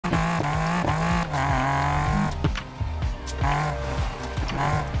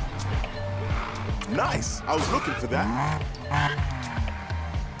Nice! I was looking for that.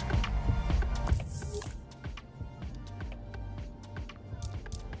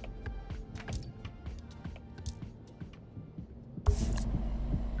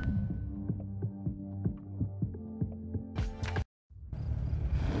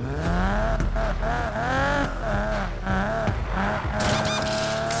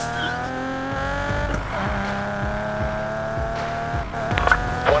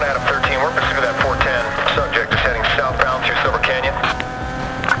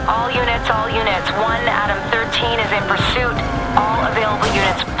 All units. 1 Adam 13 is in pursuit. All available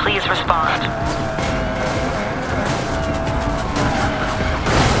units, please respond.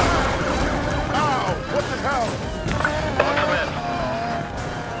 Ow! What the hell? Box them in.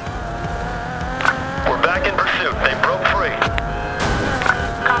 We're back in pursuit. They broke free.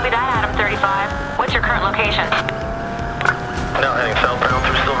 Copy that, Adam 35. What's your current location? Now heading southbound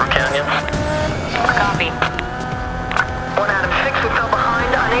through Silver Canyon. Copy. 1 Adam 6 we fell behind,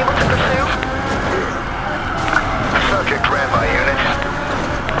 unable to pursue. Subject ran by units.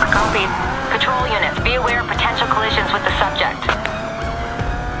 Copy. Control units, be aware of potential collisions with the subject.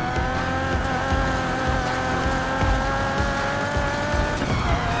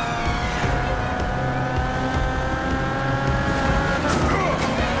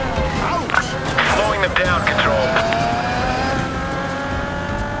 Ouch! Slowing them down, Control.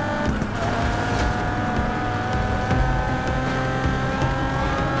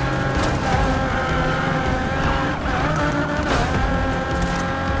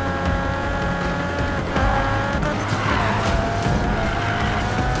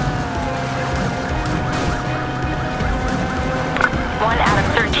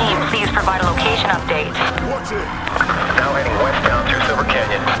 Please provide a location update. Watch it! Now heading westbound through Silver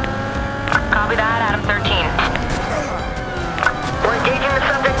Canyon. Copy that, Adam 13. We're engaging the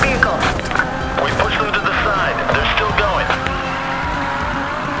subject vehicle. We pushed them to the side. They're still going.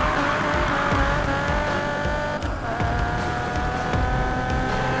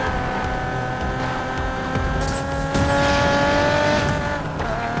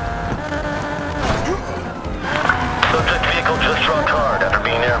 Subject vehicle just struck hard after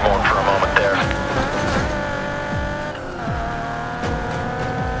being airborne for a moment there.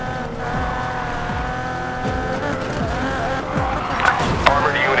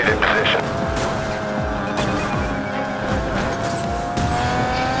 Armored unit in position.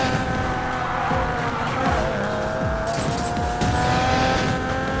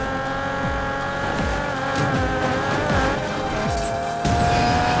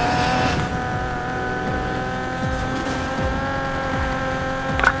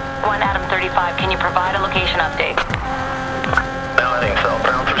 Adam 35, can you provide a location update? Now heading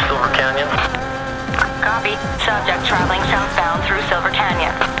southbound through Silver Canyon. Copy. Subject traveling southbound through Silver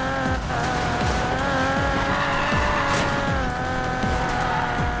Canyon.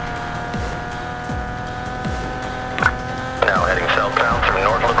 Now heading southbound through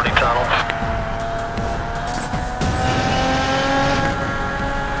North Liberty Tunnel.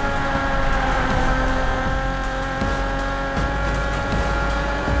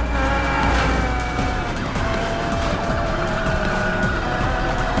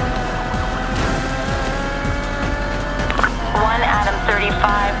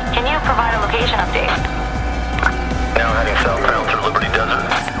 Can you provide a location update? Now heading southbound through Liberty Desert.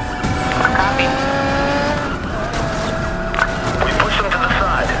 Copy. We pushed them to the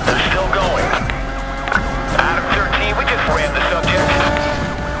side. They're still going. Adam 13, we just rammed the subject.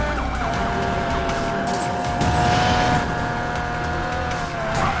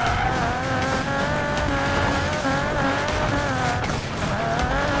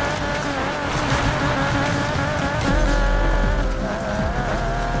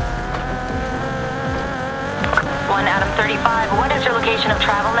 Adam 35, what is your location of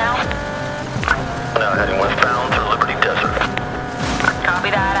travel now? Now heading westbound through Liberty Desert. Copy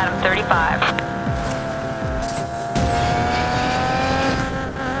that, Adam 35.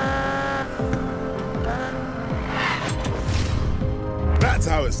 That's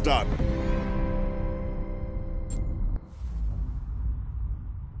how it's done.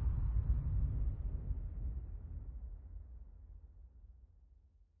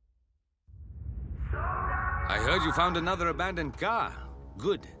 I heard you found another abandoned car.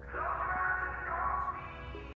 Good.